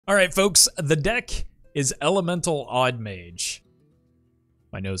Alright folks, the deck is Elemental Odd Mage.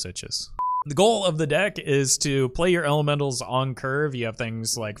 My nose itches. The goal of the deck is to play your elementals on curve. You have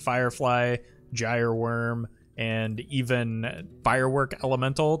things like Firefly, Gyreworm, and even Firework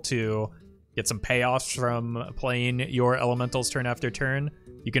Elemental to get some payoffs from playing your elementals turn after turn.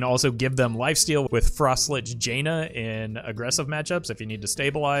 You can also give them lifesteal with Lich Jaina in aggressive matchups if you need to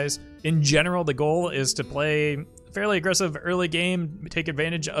stabilize. In general, the goal is to play fairly aggressive early game, take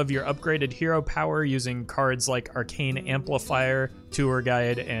advantage of your upgraded hero power using cards like Arcane Amplifier, Tour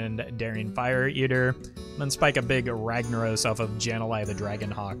Guide, and Daring Fire Eater, and then spike a big Ragnaros off of Jaina the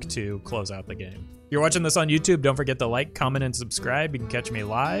Dragonhawk to close out the game. If you're watching this on YouTube, don't forget to like, comment, and subscribe. You can catch me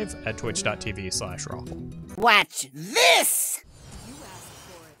live at twitch.tv/Roffle. Watch this!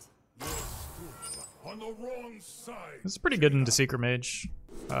 On the wrong side. This is pretty good into Secret Mage,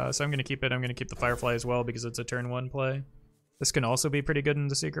 so I'm going to keep it. I'm going to keep the Firefly as well because it's a turn 1 play. This can also be pretty good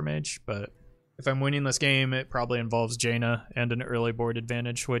into Secret Mage, but if I'm winning this game, it probably involves Jaina and an early board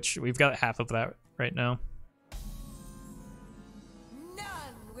advantage, which we've got half of that right now. None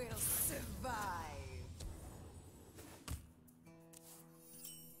will survive.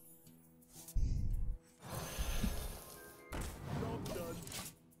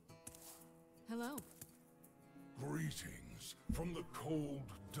 Hello. Greetings from the cold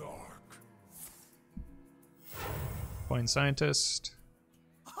dark. Point Scientist,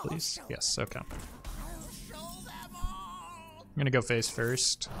 please. Yes, okay. I'll show them all. I'm gonna go face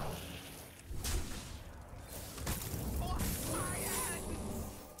first.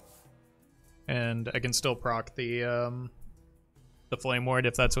 And I can still proc the Flame Ward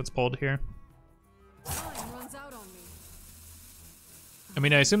if that's what's pulled here. Time runs out on me. I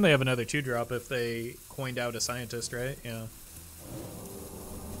mean, I assume they have another 2-drop if they coined out a Scientist, right? Yeah.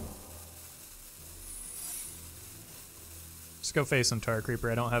 Just go face and Tar Creeper.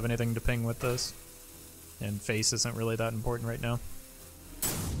 I don't have anything to ping with this. And face isn't really that important right now.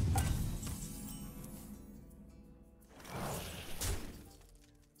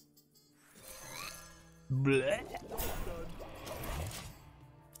 Blech.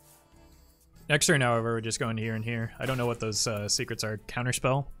 Next turn, however, we're just going here and here. I don't know what those secrets are.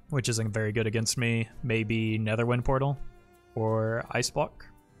 Counterspell, which isn't very good against me. Maybe Netherwind Portal or Ice Block.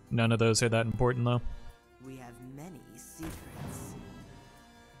 None of those are that important, though. We have many secrets.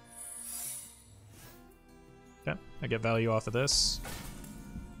 Okay, I get value off of this.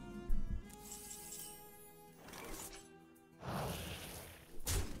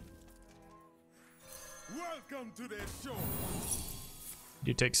 Welcome to the show.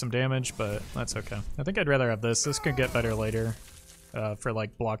 Do take some damage, but that's okay. I think I'd rather have this. This could get better later for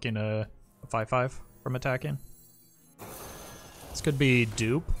like blocking a 5/5 from attacking. This could be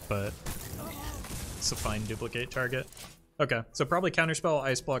dupe, but it's a fine duplicate target. Okay, so probably Counterspell,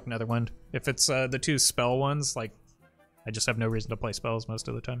 Ice Block, Netherwind. If it's the 2 spell ones, like, I just have no reason to play spells most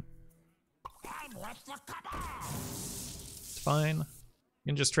of the time. It's fine. You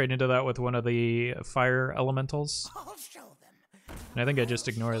can just trade into that with one of the Fire Elementals. I'll show them. And I think I just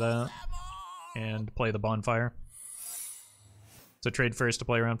ignore that and play the Bonfire. So trade first to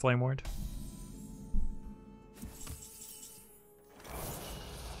play around Flame Ward.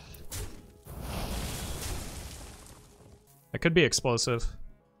 That could be explosive.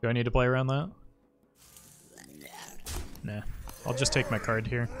 Do I need to play around that? Nah. I'll just take my card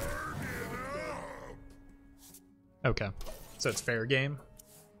here. Okay. So it's fair game.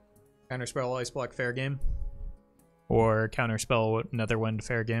 Counterspell, Ice Block, fair game. Or Counterspell, Netherwind,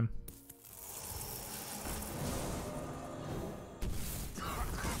 fair game. I'm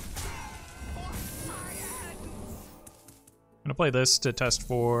gonna play this to test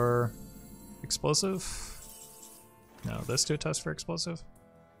for explosive. No, this to test for explosive.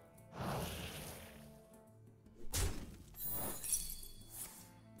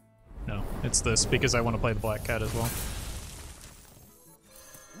 No, it's this because I want to play the Black Cat as well.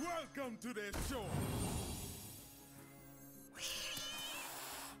 Welcome to the show.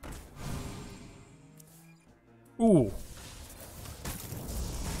 Ooh.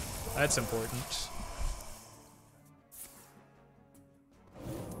 That's important.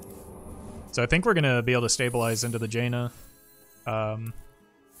 So I think we're gonna be able to stabilize into the Jaina. The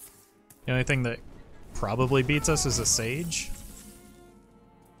only thing that probably beats us is a Sage.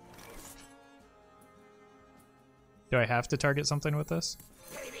 Do I have to target something with this?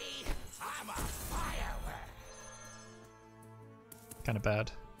 Baby, I'm a firework. Kind of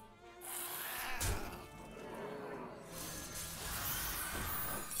bad.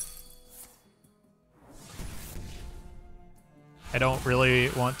 I don't really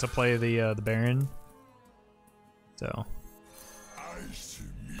want to play the Baron, so I see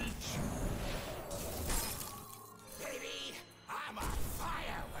me.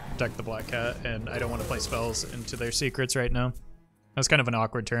 protect the Black Cat, and I don't want to play spells into their secrets right now. That's kind of an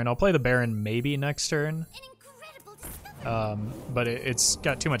awkward turn. I'll play the Baron maybe next turn. But it's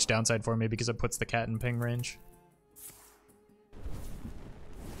got too much downside for me because it puts the cat in ping range.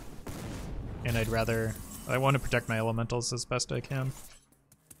 And I want to protect my elementals as best I can.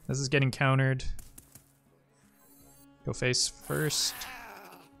 This is getting countered. Go face first.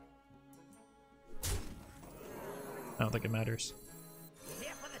 I don't think it matters.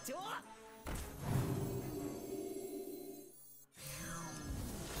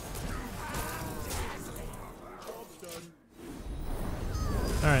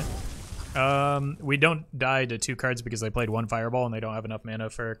 Alright. We don't die to 2 cards because they played 1 Fireball and they don't have enough mana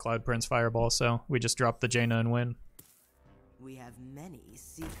for Cloud Prince Fireball, so we just drop the Jaina and win. We have many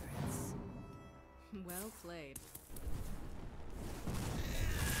secrets. Well played.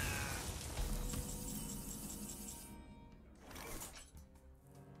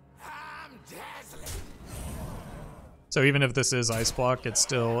 I'm dazzling. So even if this is Ice Block, it's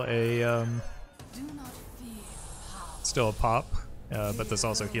still a Do not fear. still a pop, but this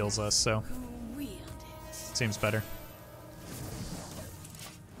also heals us, so Who wield it? seems better.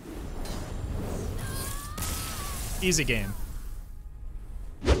 Easy game.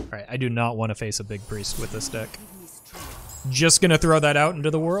 Alright, I do not want to face a big priest with this deck. Just gonna throw that out into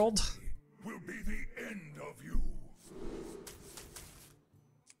the world. Will be the end of you.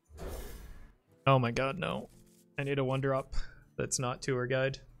 Oh my god, no. I need a 1-drop that's not Tour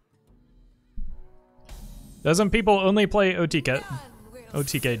Guide. Doesn't people only play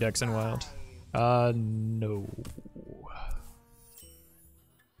OTK decks in Wild? No.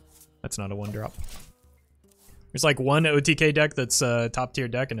 That's not a 1-drop. There's like one OTK deck that's a top tier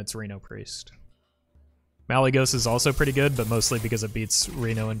deck, and it's Reno Priest. Malygos is also pretty good, but mostly because it beats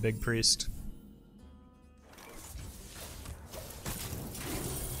Reno and Big Priest.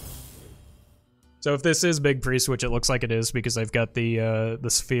 So if this is Big Priest, which it looks like it is because I've got the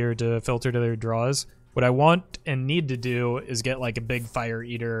sphere to filter to their draws, what I want and need to do is get like a big Fire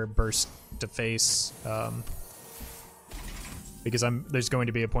Eater burst to face, because there's going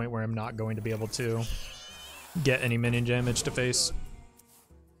to be a point where I'm not going to be able to get any minion damage to face.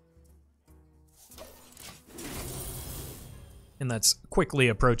 And that's quickly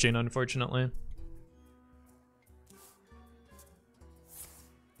approaching, unfortunately.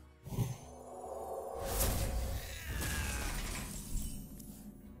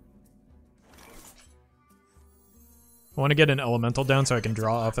 I want to get an elemental down so I can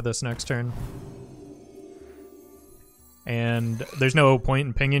draw off of this next turn. And there's no point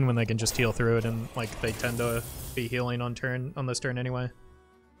in pinging when they can just heal through it, and like they tend to be healing on this turn anyway.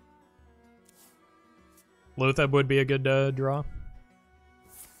 Loatheb would be a good draw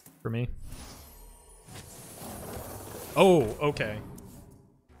for me. Oh, okay.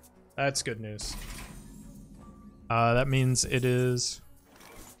 That's good news. That means it is...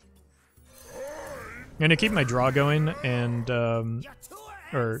 I'm gonna keep my draw going and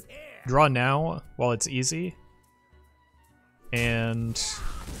or draw now while it's easy. And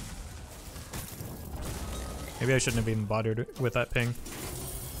maybe I shouldn't have even bothered with that ping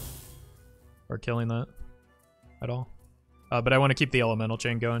or killing that at all. But I want to keep the elemental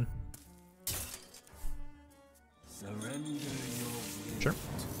chain going. Sure.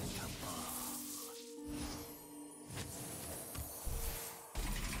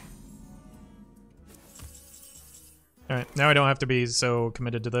 Alright, now I don't have to be so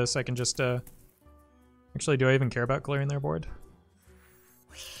committed to this. I can just, actually, do I even care about clearing their board?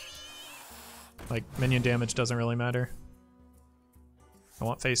 Like, minion damage doesn't really matter. I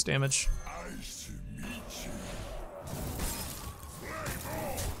want face damage.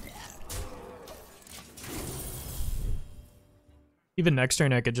 Even next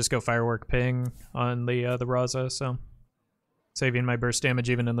turn I could just go Firework Ping on the Raza, so saving my burst damage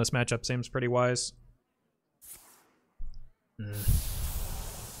even in this matchup seems pretty wise.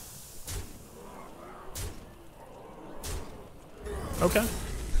 Okay.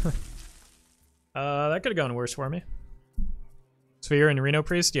 That could have gone worse for me. Sphere and Reno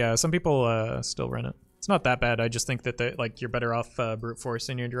Priest, yeah, some people still run it. It's not that bad, I just think that like you're better off brute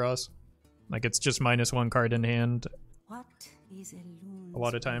forcing your draws. Like it's just -1 card in hand What is a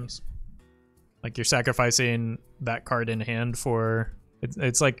lot of times. Like you're sacrificing that card in hand for...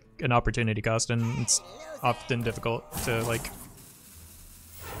 It's like an opportunity cost, and it's often difficult to like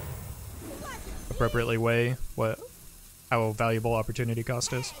appropriately weigh how valuable opportunity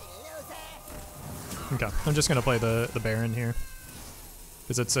cost is. Okay, I'm just gonna play the Baron here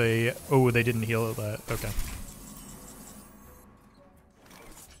because it's a... Oh, they didn't heal that. Okay.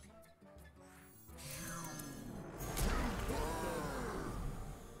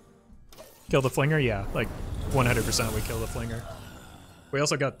 Kill the Flinger? Yeah, like 100% we kill the Flinger. We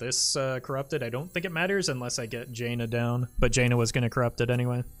also got this corrupted. I don't think it matters unless I get Jaina down, but Jaina was going to corrupt it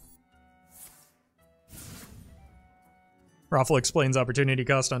anyway. Roffle explains opportunity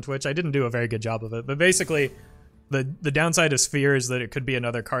cost on Twitch. I didn't do a very good job of it, but basically the downside of Sphere is that it could be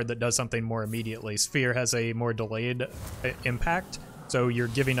another card that does something more immediately. Sphere has a more delayed impact, so you're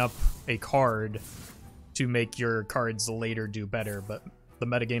giving up a card to make your cards later do better, but the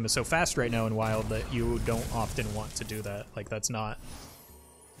metagame is so fast right now in Wild that you don't often want to do that. Like, that's not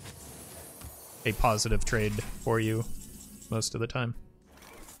a positive trade for you most of the time.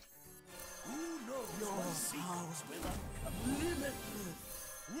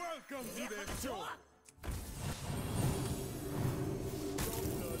 Welcome to the show.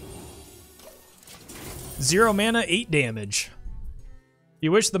 Zero mana, 8 damage.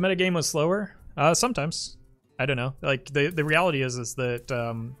 You wish the metagame was slower? Sometimes. I don't know. Like, the reality is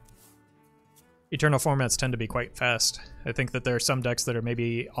that Eternal formats tend to be quite fast. I think that there are some decks that are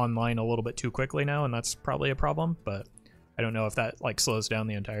maybe online a little bit too quickly now, and that's probably a problem, but I don't know if that, like, slows down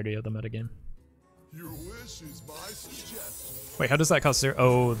the entirety of the metagame. Your wish is my suggestion. Wait, how does that cost 0?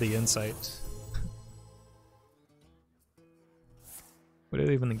 Oh, the insight. What do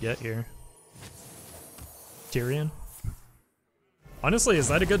they even get here? Tyrion? Honestly, is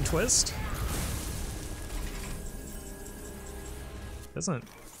that a good twist? Doesn't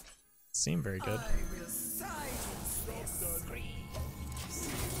seem very good.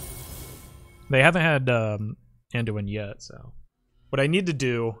 They haven't had Anduin yet, so what I need to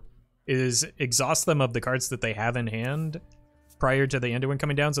do is exhaust them of the cards that they have in hand prior to the Anduin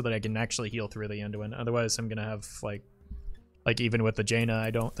coming down so that I can actually heal through the Anduin. Otherwise, I'm gonna have like even with the Jaina,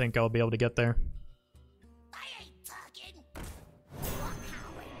 I don't think I'll be able to get there.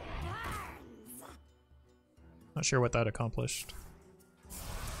 Not sure what that accomplished.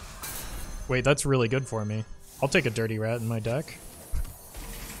 Wait, that's really good for me. I'll take a Dirty Rat in my deck.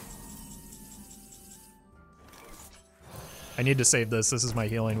 I need to save this. This is my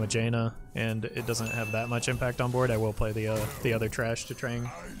healing with Jaina, and it doesn't have that much impact on board. I will play the other trash to try and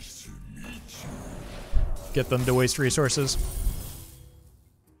get them to waste resources.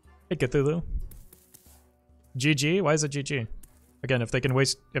 Hey, Cthulhu. GG? Why is it GG? Again, if I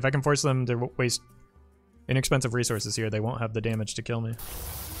can force them to waste inexpensive resources here, they won't have the damage to kill me.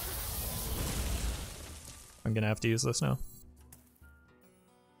 I'm gonna have to use this now.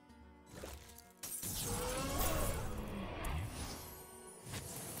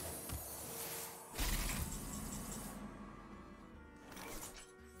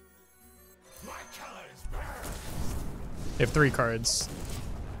 They have 3 cards.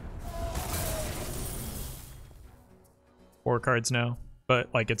 4 cards now, but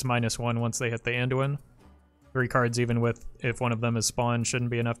like it's -1 once they hit the Anduin. 3 cards even with if one of them is spawned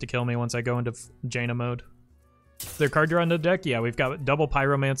shouldn't be enough to kill me once I go into Jaina mode. Their card draw in the deck? Yeah, we've got double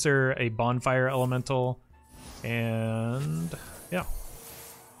Pyromancer, a Bonfire Elemental, and yeah.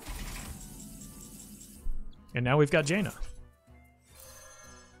 And now we've got Jaina.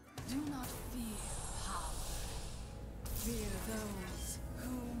 Do not fear power. Fear those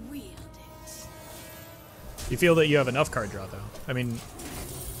who wield it. You feel that you have enough card draw though. I mean,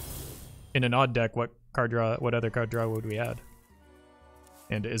 in an odd deck, what other card draw would we add?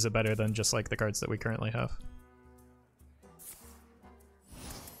 And is it better than just like the cards that we currently have?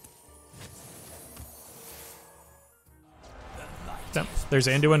 No, there's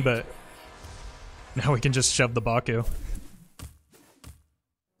Anduin, but now we can just shove the Baku.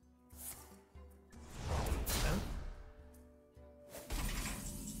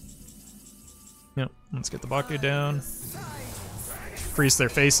 Yep, let's get the Baku down. Freeze their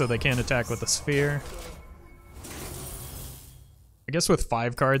face so they can't attack with the Sphere. I guess with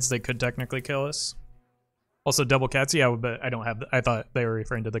 5 cards they could technically kill us. Also double cats, yeah, but I don't have. I thought they were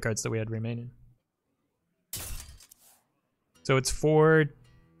referring to the cards that we had remaining. So it's 4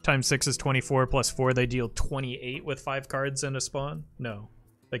 times 6 is 24 plus 4. They deal 28 with 5 cards and a spawn. No,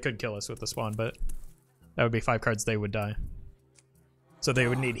 they could kill us with the spawn, but that would be 5 cards. They would die. So they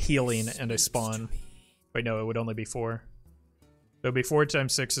would need healing and a spawn. Wait, no, it would only be 4. It would be 4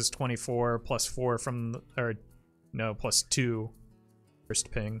 times 6 is 24 plus 4 from, or no, plus 2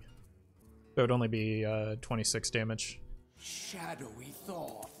 first ping. So it would only be 26 damage. Shadowy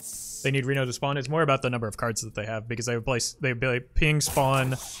thoughts. They need Reno to spawn. It's more about the number of cards that they have because they would be like ping,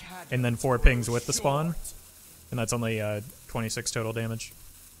 spawn, and then 4 pings with the spawn, and that's only 26 total damage.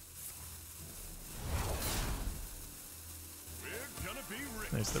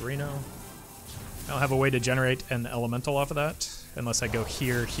 There's the Reno. I don't have a way to generate an elemental off of that unless I go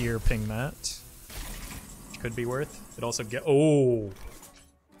here, ping that, which could be worth. It also get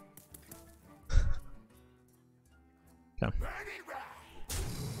Okay.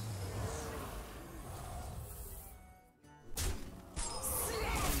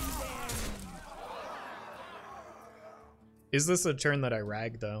 Is this a turn that I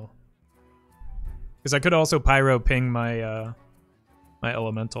rag though? Because I could also pyro ping my my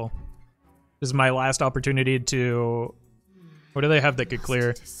elemental. This is my last opportunity to. What do they have that could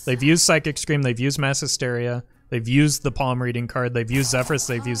clear? They've used Psychic Scream. They've used Mass Hysteria. They've used the Palm Reading card. They've used Zephyrus.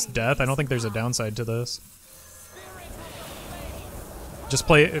 They've used Death. I don't think there's a downside to this. Just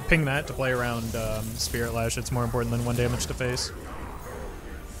ping that to play around Spirit Lash. It's more important than 1 damage to face.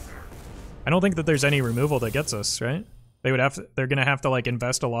 I don't think that there's any removal that gets us, right? They would have to, they're gonna have to like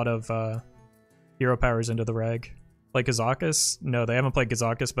invest a lot of hero powers into the rag. Like Kazakus? No, they haven't played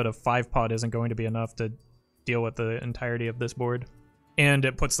Kazakus, but a 5-pot isn't going to be enough to deal with the entirety of this board. And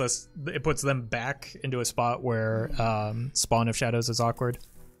it puts them back into a spot where Spawn of Shadows is awkward.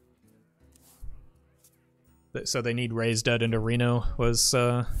 So they need Raise Dead into Reno was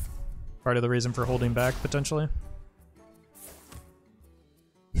part of the reason for holding back, potentially.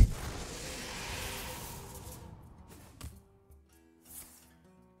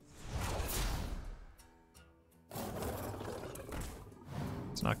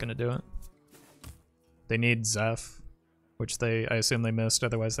 It's not going to do it. They need Zeph, which I assume they missed,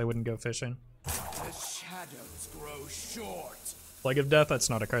 otherwise they wouldn't go fishing. The shadows grow short. Plague of Death, that's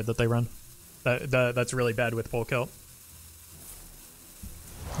not a card that they run. That's really bad with Pull Kilt.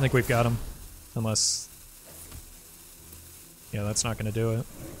 I think we've got him. Unless... Yeah, that's not going to do it.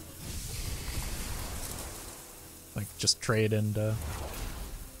 Like, just trade and...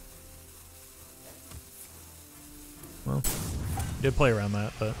 Well, did play around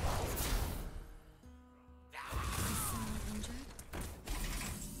that, but...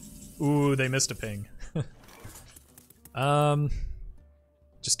 Ooh, they missed a ping.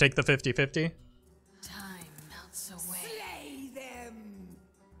 Just take the 50-50. Time melts away. Slay them.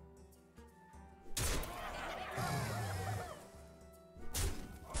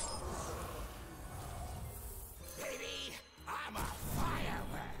 Baby, I'm a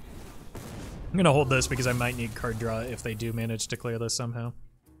firework. I'm gonna hold this because I might need card draw if they do manage to clear this somehow.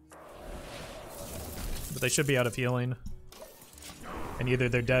 But they should be out of healing. And either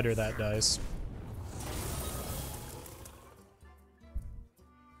they're dead or that dies.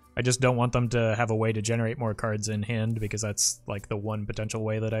 I just don't want them to have a way to generate more cards in hand because that's like the one potential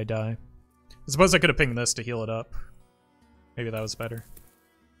way that I die. I suppose I could have pinged this to heal it up. Maybe that was better.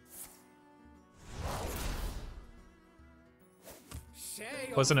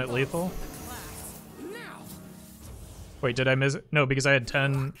 Wasn't it lethal? Wait, did I miss it? No, because I had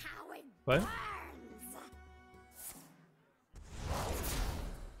 10... What?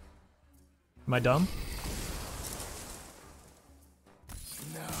 Am I dumb?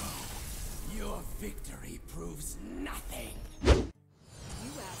 No, your victory proves nothing. You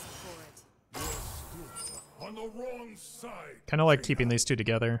asked for it. On the wrong side. Kind of like keeping these two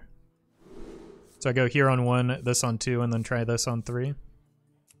together. So I go here on 1, this on 2, and then try this on 3.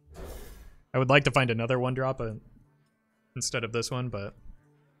 I would like to find another 1-drop instead of this one, but...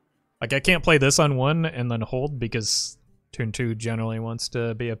 Like, I can't play this on 1 and then hold because turn 2 generally wants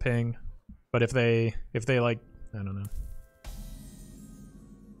to be a ping. But if they like, I don't know.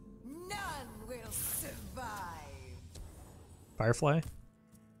 None will survive. Firefly?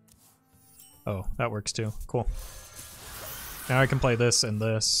 Oh, that works too. Cool. Now I can play this and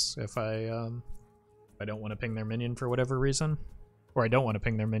this if I don't want to ping their minion for whatever reason. Or I don't want to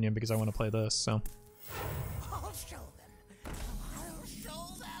ping their minion because I want to play this, so. I'll show them. I'll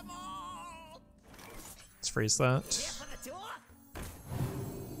show them all. Let's freeze that.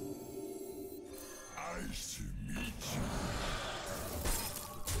 Nice to meet you.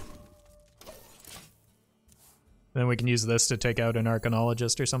 Then we can use this to take out an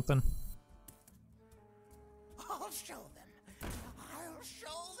Arcanologist or something. I'll show them. I'll show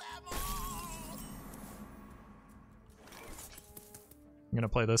them all. I'm gonna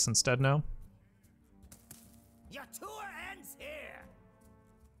play this instead now. Your tour ends here.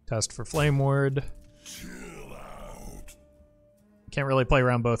 Test for Flame Ward. Chill out. Can't really play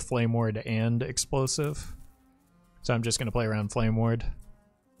around both Flame Ward and Explosive. So I'm just gonna play around Flame Ward.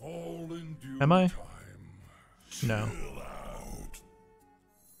 All in due Am I? time. No. Chill out.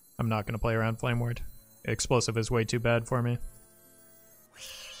 I'm not gonna play around Flame Ward. Explosive is way too bad for me.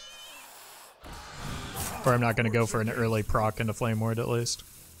 Or I'm not gonna go for an early proc into Flame Ward at least.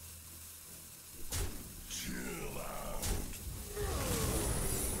 Chill out.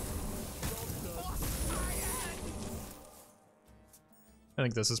 I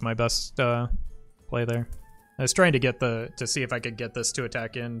think this is my best play there. I was trying to get to see if I could get this to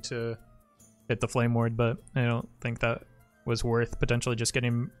attack in to hit the Flame Ward, but I don't think that was worth potentially just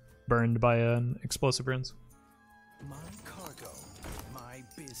getting burned by an explosive runes. My cargo, my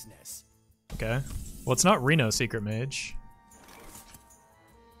business. Okay. Well, it's not Reno Secret Mage.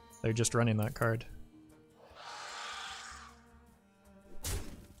 They're just running that card.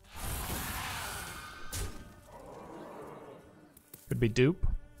 Could be dupe,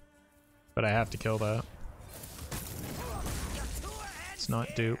 but I have to kill that. It's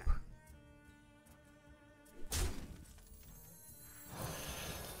not dupe.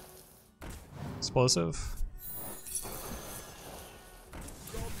 Explosive.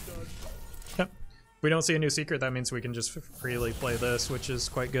 Yep. We don't see a new secret, that means we can just freely play this, which is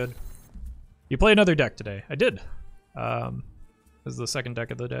quite good. You play another deck today. I did. This is the second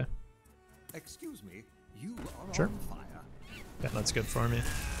deck of the day. Excuse me, you are Sure. on fire. Yeah, that's good for me.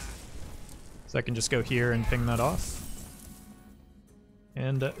 So I can just go here and ping that off.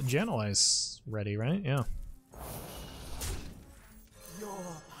 And Janelize ready, right? Yeah. Your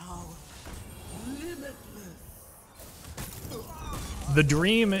power, limitless. The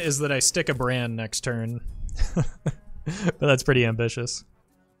dream is that I stick a Brann next turn. But that's pretty ambitious.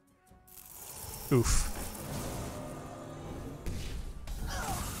 Oof.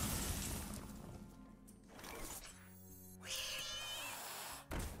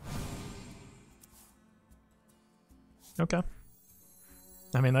 Okay.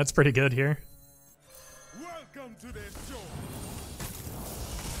 I mean, that's pretty good here. Welcome to the show.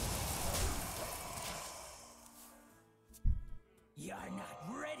 You're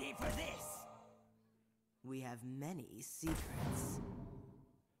not ready for this. We have many secrets.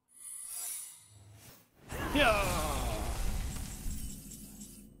 Yeah.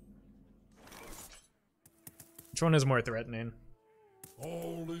 Which one is more threatening?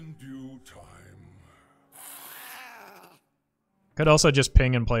 All in due time. Could also just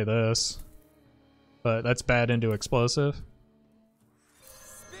ping and play this, but that's bad into explosive.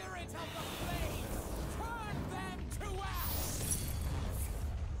 Spirit of the flame, turn them to ash!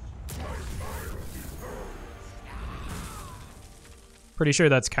 Pretty sure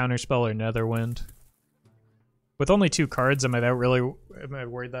that's Counterspell or Netherwind. With only 2 cards, am I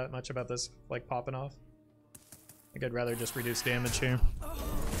worried that much about this like popping off? I think I'd rather just reduce damage here.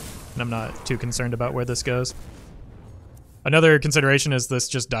 And I'm not too concerned about where this goes. Another consideration is this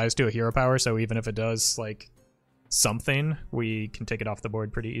just dies to a hero power, so even if it does like something, we can take it off the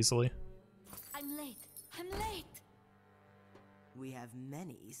board pretty easily. I'm late. I'm late. We have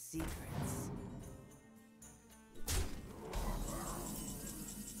many secrets.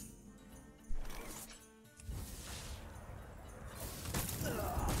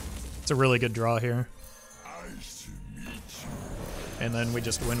 It's a really good draw here. Nice to meet you. And then we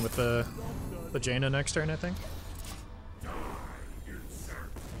just win with the Jaina next turn, I think.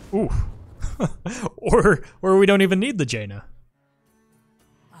 Ooh. or we don't even need the Jaina.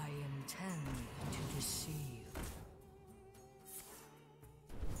 I intend to deceive.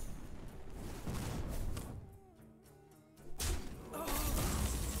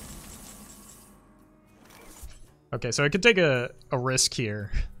 Okay, so I could take a risk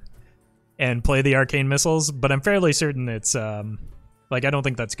here and play the arcane missiles, but I'm fairly certain it's like I don't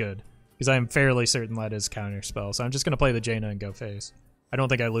think that's good. Because I'm fairly certain that is counterspell. So I'm just gonna play the Jaina and go face. I don't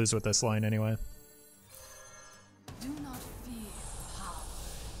think I lose with this line anyway. Do not fear power.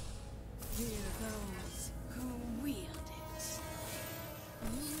 Fear those who wield it.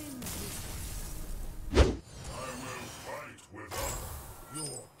 Win this. I will fight without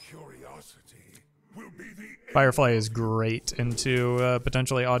your curiosity. Will be the Firefly is great into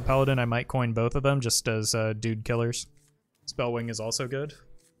potentially Odd Paladin. I might coin both of them just as dude killers. Spellwing is also good.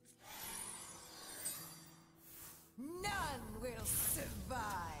 None will survive.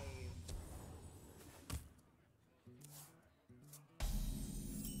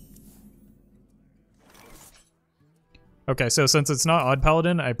 Okay, so since it's not Odd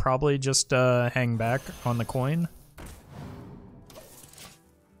Paladin, I probably just hang back on the coin.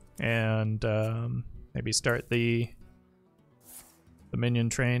 And maybe start the minion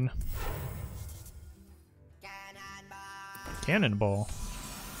train. Cannonball.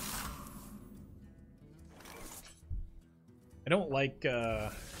 I don't like,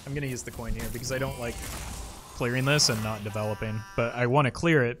 I'm gonna use the coin here because I don't like clearing this and not developing, but I want to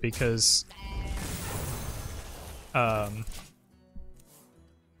clear it because I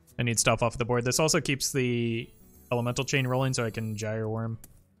need stuff off the board. This also keeps the elemental chain rolling so I can Gyreworm.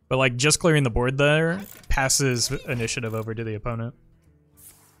 But like just clearing the board there passes initiative over to the opponent.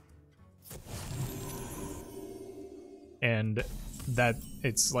 And that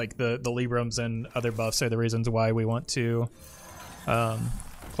it's like the Librams and other buffs are the reasons why we want to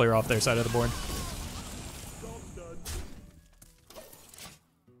clear off their side of the board.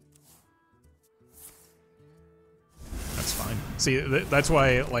 See, that's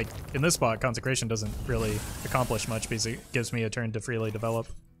why, like, in this spot, Consecration doesn't really accomplish much because it gives me a turn to freely develop.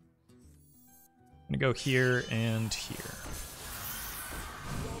 I'm gonna go here and here.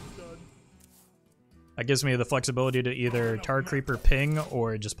 That gives me the flexibility to either Tar Creeper ping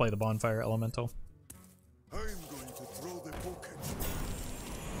or just play the Bonfire Elemental. I'm going to throw the book at you.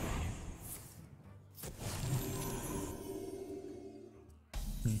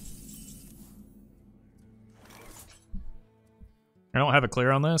 I don't have a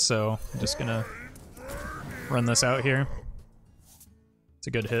clear on this, so I'm just gonna run this out here. It's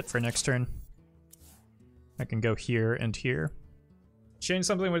a good hit for next turn. I can go here and here. Change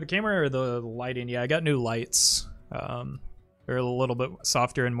something with the camera or the lighting? Yeah, I got new lights. They're a little bit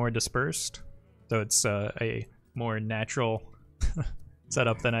softer and more dispersed, so it's a more natural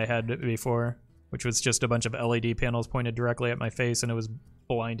setup than I had before, which was just a bunch of LED panels pointed directly at my face, and it was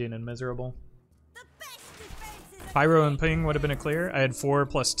blinding and miserable. Pyro and ping would have been a clear. I had 4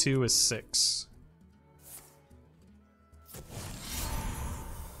 plus 2 is 6.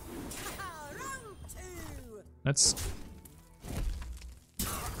 That's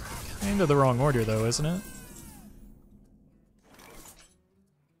kind of the wrong order, though, isn't it?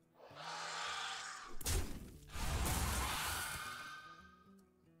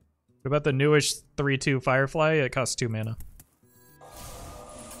 What about the newish 3/2 Firefly? It costs 2 mana.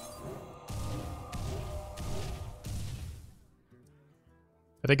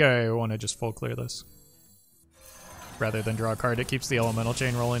 I think I want to just full clear this. Rather than draw a card, it keeps the elemental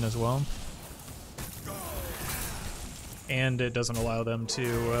chain rolling as well. And it doesn't allow them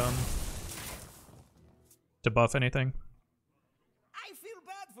to buff anything. I feel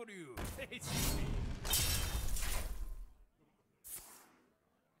bad for you.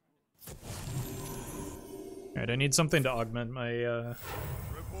 Alright, I need something to augment my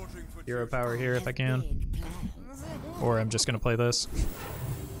hero power here if I can. Or I'm just gonna play this.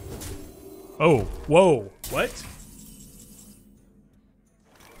 Oh, whoa, what?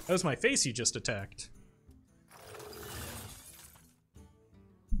 That was my face you just attacked.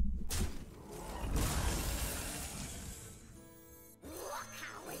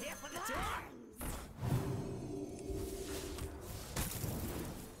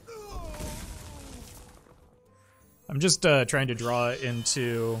 I'm just trying to draw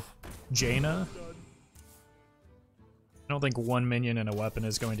into Jaina. I don't think one minion and a weapon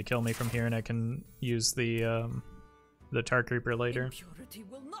is going to kill me from here, and I can use the Tar Creeper later. Impurity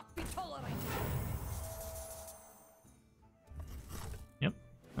will not be tolerated. Yep,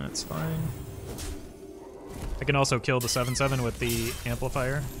 that's fine. I can also kill the 7/7 with the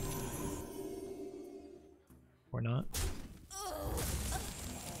Amplifier. Or not.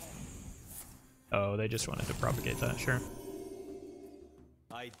 Oh, they just wanted to propagate that, sure.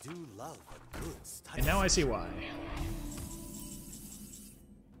 I do love a good study. And now I see why.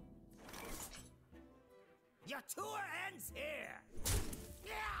 Your tour ends here.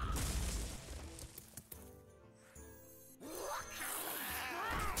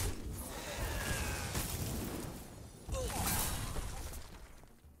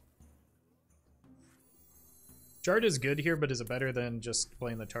 Shard is good here, but is it better than just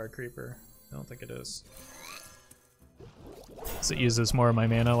playing the Tar Creeper? I don't think it is. So it uses more of my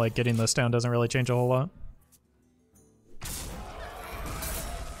mana, like getting this down doesn't really change a whole lot.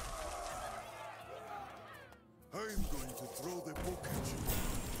 I'm going to throw the book at you.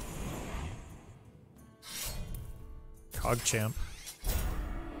 Cogchamp.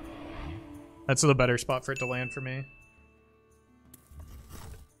 That's the better spot for it to land for me.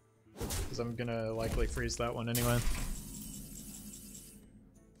 Because I'm gonna likely freeze that one anyway.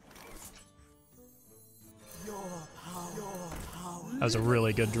 That was a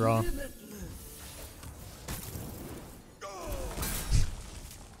really good draw.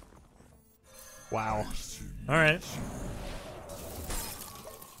 Wow. Alright.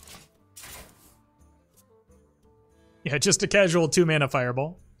 Yeah, just a casual 2-mana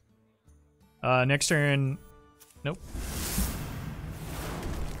fireball. Next turn... Nope.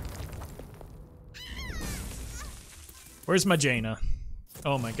 Where's my Jaina?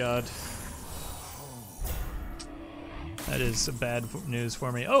 Oh my god. That is bad news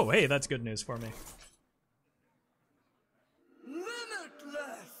for me. Oh, hey, that's good news for me.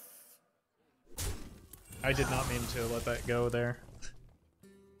 Limitless. I did not mean to let that go there.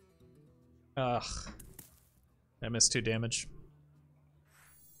 Ugh. I missed 2 damage.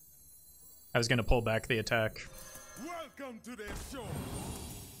 I was gonna pull back the attack Welcome to the show.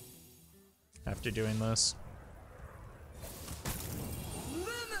 after doing this.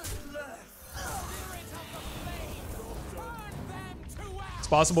 It's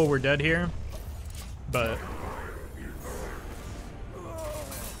possible we're dead here, but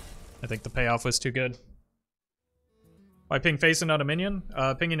I think the payoff was too good. Why ping face and not a minion?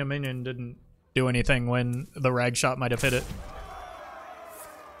 Pinging a minion didn't do anything when the rag shot might have hit it.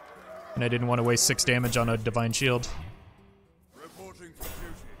 And I didn't want to waste 6 damage on a divine shield. Reporting for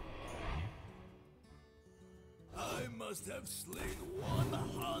duty. I must have slain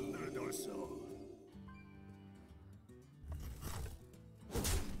 100 or so.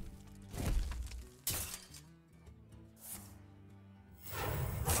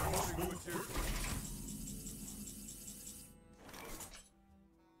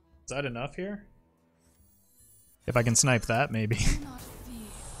 Is that enough here? If I can snipe that, maybe. Do not fear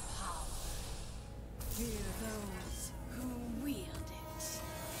power. Fear those who wield it.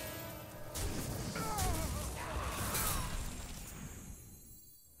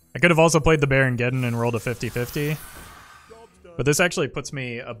 I could have also played the Baron Geddon and rolled a 50-50. But this actually puts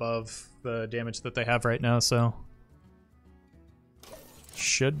me above the damage that they have right now, so...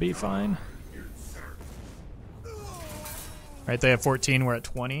 should be fine. Right, they have 14, we're at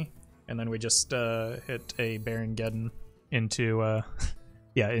 20. And then we just hit a Baron Geddon into,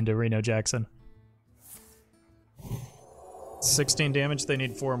 yeah, into Reno Jackson. 16 damage, they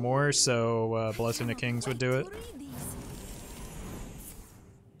need 4 more, so Blessing the Kings would do it.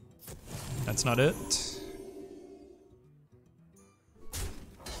 That's not it.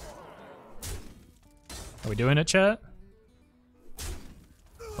 Are we doing it, chat?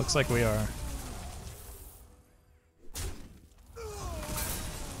 Looks like we are.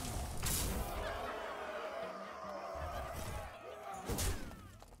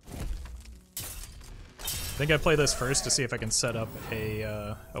 I think I play this first to see if I can set up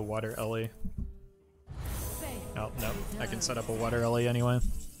a water Ellie. Oh, no, I can set up a water Ellie anyway.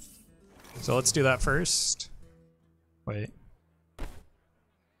 So let's do that first. Wait.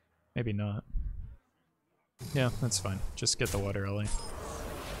 Maybe not. Yeah, that's fine. Just get the water Ellie.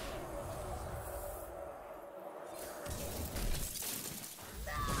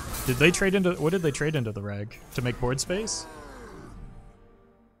 Did they trade into, what did they trade into the rag? To make board space?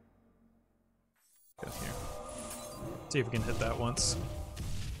 Go here. See if we can hit that once.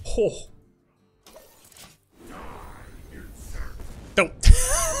 Oh! Don't!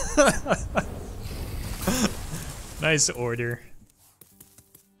 Nice order.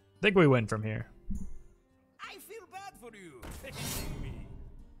 I think we win from here. I feel bad for you.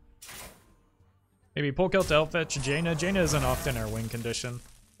 Maybe Polk out to outfetch Jaina. Jaina isn't often our win condition.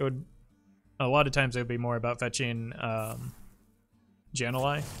 It would, a lot of times it would be more about fetching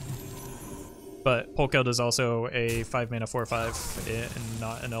Jan'alai. But Polk out is also a 5-mana 4/5 and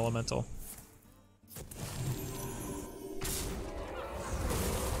not an elemental.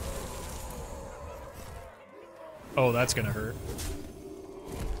 Oh, that's gonna hurt.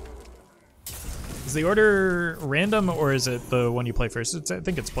 Is the order random or is it the one you play first? I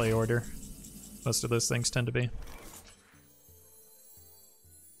think it's play order. Most of those things tend to be.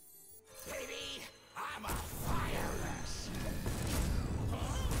 Baby, I'm a fireless.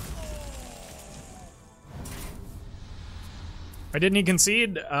 Why didn't he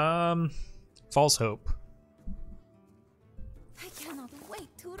concede? False hope. I cannot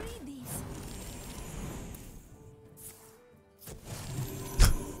wait to read these.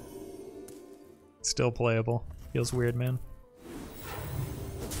 Still playable. Feels weird, man.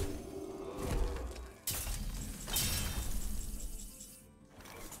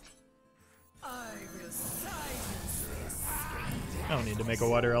 I will silence this. I don't need to make a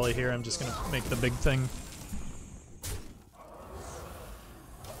water Ellie here. I'm just gonna make the big thing.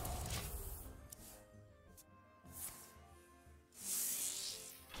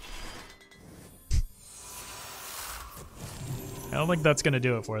 I don't think that's gonna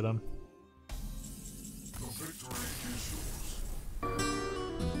do it for them.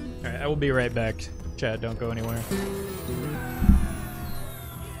 Alright, I will be right back. Chat, don't go anywhere.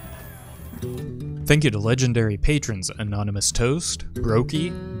 Thank you to legendary patrons Anonymous Toast,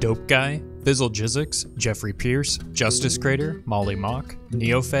 Brokey, Dope Guy, Fizzle Jizzix, Jeffrey Pierce, Justice Crater, Molly Mock,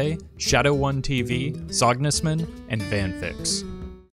 Neofae, Shadow1 TV, Zognisman, and Vanfix.